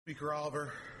Speaker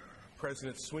Oliver,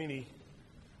 President Sweeney,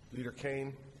 Leader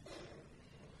Kane,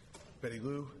 Betty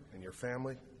Lou, and your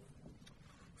family,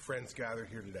 friends gathered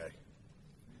here today.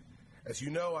 As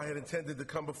you know, I had intended to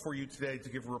come before you today to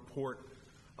give a report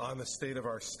on the state of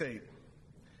our state,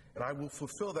 and I will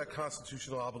fulfill that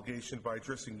constitutional obligation by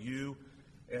addressing you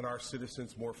and our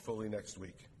citizens more fully next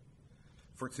week.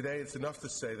 For today, it's enough to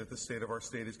say that the state of our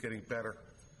state is getting better,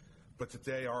 but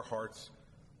today our hearts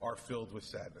are filled with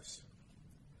sadness.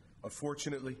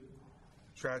 Unfortunately,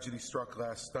 tragedy struck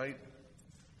last night.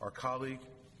 Our colleague,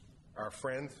 our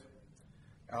friend,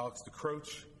 Alex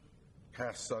DeCroce,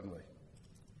 passed suddenly.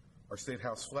 Our State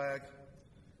House flag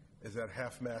is at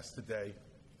half-mast today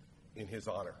in his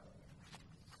honor.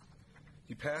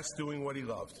 He passed doing what he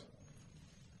loved,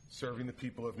 serving the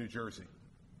people of New Jersey.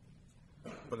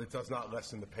 But it does not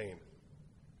lessen the pain.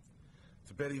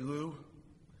 To Betty Lou,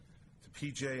 to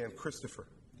PJ and Christopher,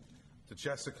 to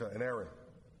Jessica and Erin,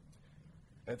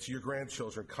 and to your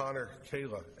grandchildren, Connor,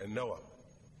 Kayla, and Noah,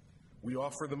 we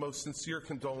offer the most sincere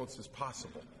condolences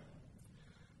possible.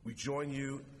 We join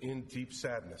you in deep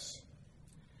sadness,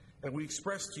 and we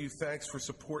express to you thanks for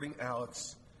supporting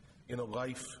Alex in a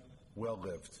life well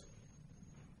lived.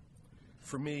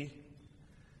 For me,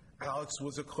 Alex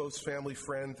was a close family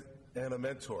friend and a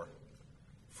mentor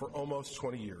for almost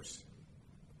 20 years.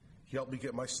 He helped me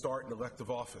get my start in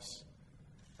elective office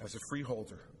as a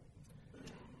freeholder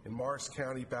in Morris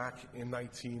County back in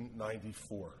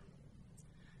 1994.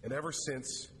 And ever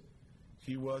since,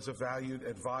 he was a valued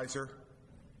advisor,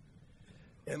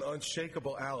 an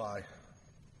unshakable ally,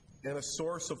 and a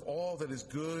source of all that is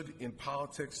good in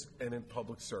politics and in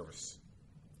public service.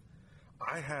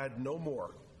 I had no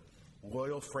more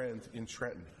loyal friend in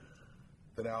Trenton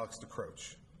than Alex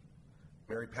DeCroce.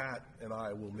 Mary Pat and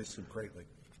I will miss him greatly.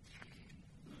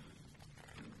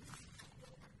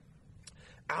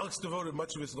 Alex devoted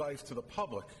much of his life to the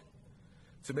public,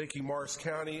 to making Morris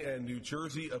County and New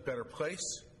Jersey a better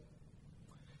place.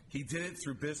 He did it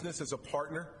through business as a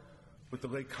partner with the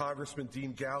late Congressman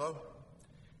Dean Gallo.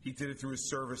 He did it through his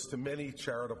service to many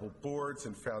charitable boards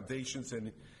and foundations,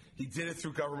 and he did it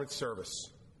through government service.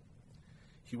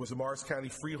 He was a Morris County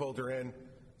freeholder, and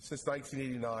since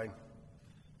 1989,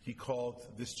 he called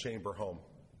this chamber home.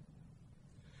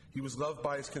 He was loved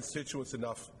by his constituents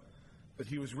enough that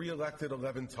he was reelected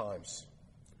 11 times,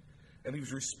 and he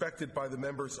was respected by the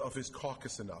members of his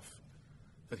caucus enough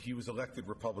that he was elected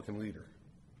Republican leader.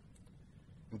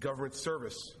 In government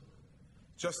service,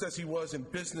 just as he was in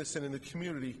business and in the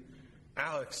community,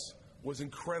 Alex was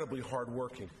incredibly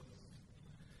hardworking.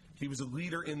 He was a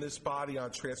leader in this body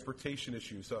on transportation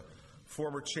issues, a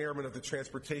former chairman of the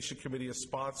Transportation Committee, a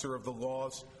sponsor of the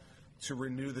laws to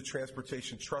renew the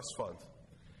Transportation Trust Fund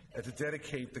and to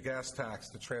dedicate the gas tax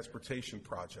to transportation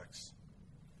projects.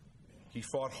 He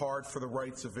fought hard for the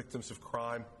rights of victims of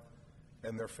crime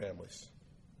and their families.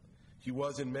 He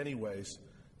was, in many ways,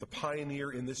 the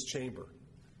pioneer in this chamber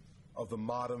of the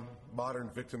modern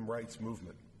victim rights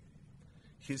movement.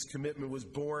 His commitment was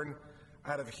born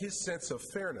out of his sense of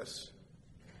fairness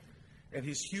and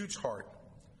his huge heart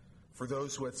for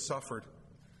those who had suffered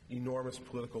enormous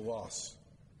political loss.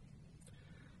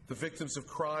 The victims of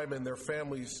crime and their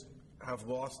families have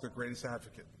lost their greatest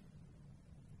advocate.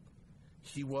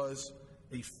 He was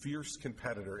a fierce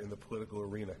competitor in the political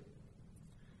arena.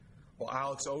 While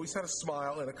Alex always had a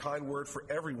smile and a kind word for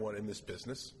everyone in this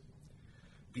business,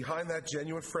 behind that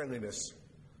genuine friendliness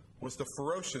was the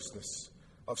ferociousness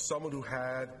of someone who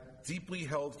had deeply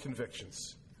held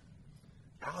convictions.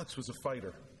 Alex was a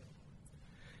fighter.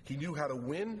 He knew how to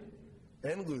win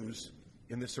and lose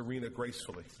in this arena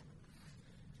gracefully.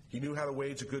 He knew how to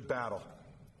wage a good battle.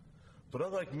 But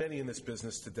unlike many in this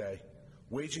business today,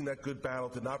 waging that good battle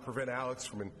did not prevent Alex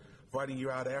from inviting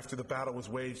you out after the battle was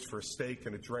waged for a steak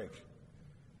and a drink.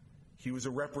 He was a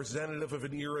representative of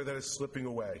an era that is slipping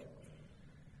away,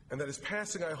 and that his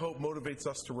passing, I hope, motivates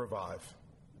us to revive.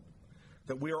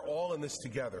 That we are all in this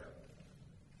together,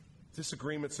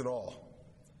 disagreements and all,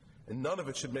 and none of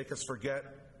it should make us forget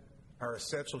our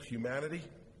essential humanity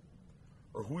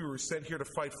or who we were sent here to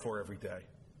fight for every day.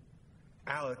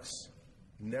 Alex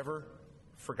never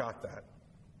forgot that.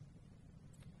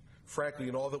 Frankly,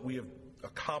 in all that we have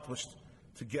accomplished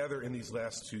together in these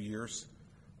last 2 years,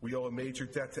 we owe a major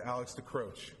debt to Alex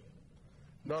DeCroce.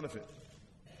 None of it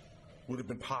would have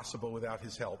been possible without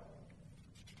his help.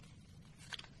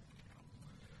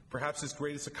 Perhaps his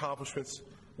greatest accomplishments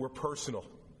were personal,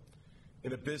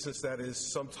 in a business that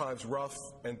is sometimes rough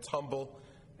and tumble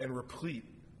and replete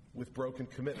with broken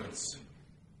commitments.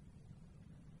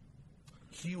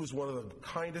 He was one of the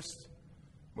kindest,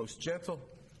 most gentle,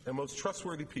 and most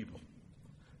trustworthy people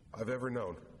I've ever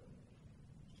known.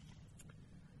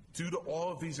 Due to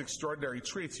all of these extraordinary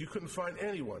traits, you couldn't find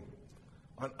anyone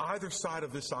on either side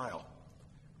of this aisle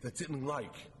that didn't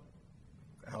like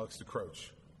Alex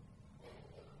DeCroce.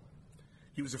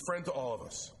 He was a friend to all of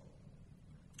us.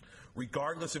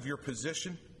 Regardless of your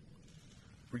position,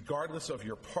 regardless of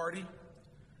your party,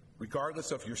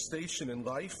 regardless of your station in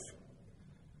life,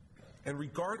 and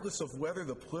regardless of whether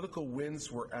the political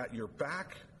winds were at your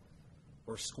back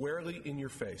or squarely in your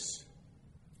face,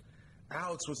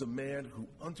 Alex was a man who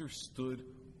understood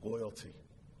loyalty.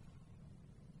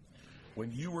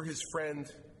 When you were his friend,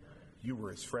 you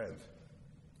were his friend,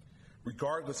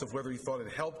 regardless of whether he thought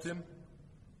it helped him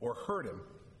or hurt him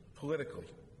politically.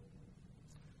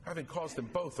 Having caused them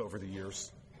both over the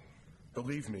years,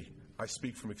 believe me, I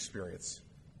speak from experience.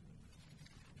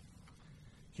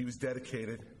 He was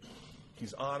dedicated,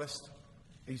 he's honest,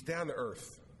 he's down to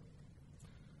earth.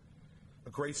 A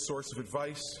great source of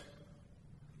advice,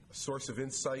 a source of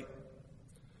insight,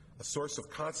 a source of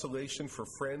consolation for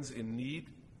friends in need,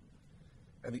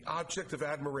 and the object of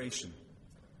admiration,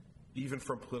 even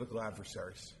from political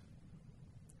adversaries.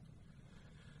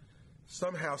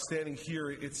 Somehow, standing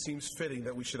here, it seems fitting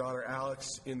that we should honor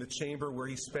Alex in the chamber where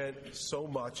he spent so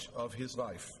much of his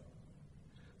life,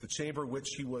 the chamber which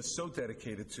he was so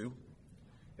dedicated to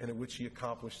and in which he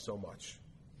accomplished so much.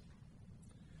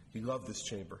 He loved this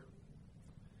chamber,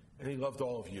 and he loved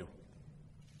all of you.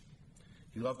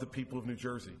 He loved the people of New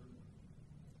Jersey,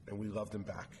 and we loved him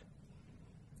back.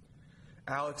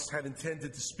 Alex had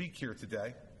intended to speak here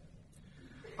today.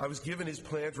 I was given his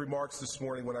planned remarks this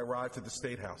morning when I arrived at the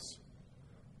State House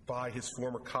by his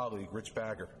former colleague, Rich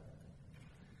Bagger.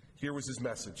 Here was his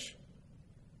message,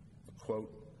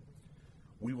 quote,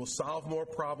 "We will solve more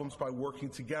problems by working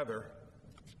together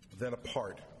than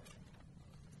apart."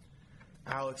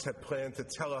 Alex had planned to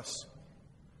tell us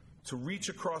to reach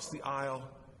across the aisle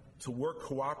to work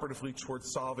cooperatively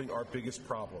towards solving our biggest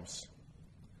problems.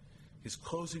 His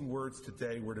closing words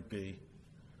today were to be,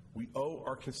 "We owe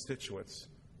our constituents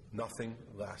nothing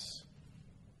less."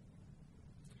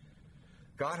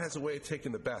 God has a way of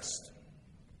taking the best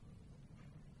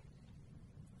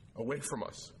away from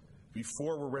us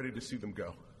before we're ready to see them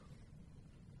go.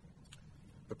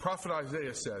 The prophet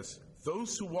Isaiah says,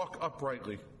 "Those who walk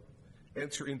uprightly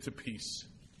enter into peace.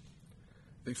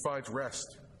 They find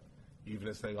rest even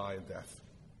as they lie in death."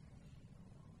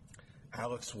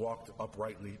 Alex walked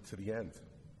uprightly to the end.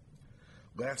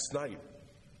 Last night,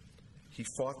 he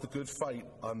fought the good fight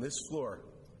on this floor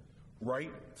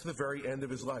right to the very end of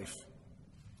his life.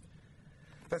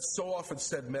 That's so often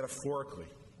said metaphorically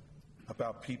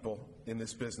about people in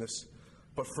this business,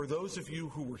 but for those of you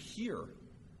who were here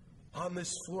on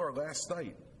this floor last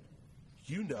night,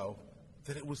 you know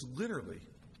that it was literally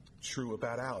true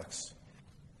about Alex.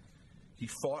 He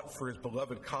fought for his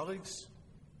beloved colleagues,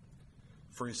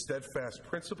 for his steadfast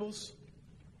principles,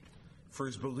 for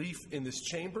his belief in this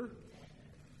chamber,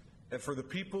 and for the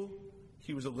people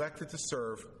he was elected to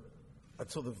serve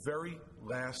until the very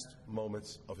last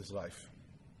moments of his life.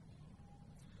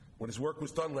 When his work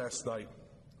was done last night,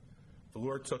 the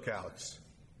Lord took Alex,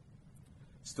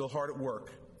 still hard at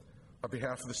work on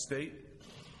behalf of the state,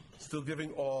 still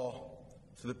giving all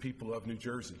to the people of New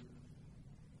Jersey.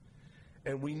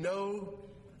 And we know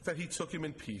that he took him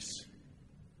in peace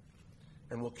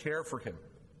and will care for him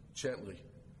gently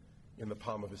in the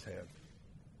palm of his hand.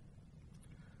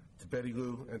 To Betty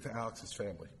Lou and to Alex's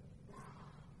family,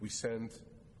 we send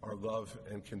our love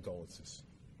and condolences.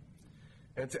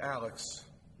 And to Alex,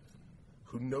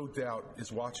 who no doubt is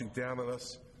watching down on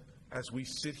us as we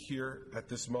sit here at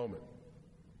this moment,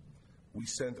 we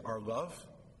send our love,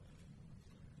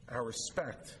 our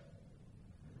respect,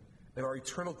 and our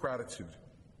eternal gratitude.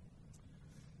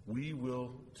 We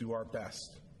will do our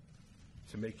best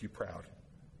to make you proud.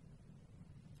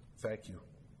 Thank you.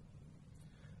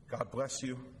 God bless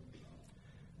you,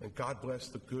 and God bless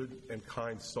the good and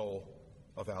kind soul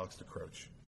of Alex DeCroce.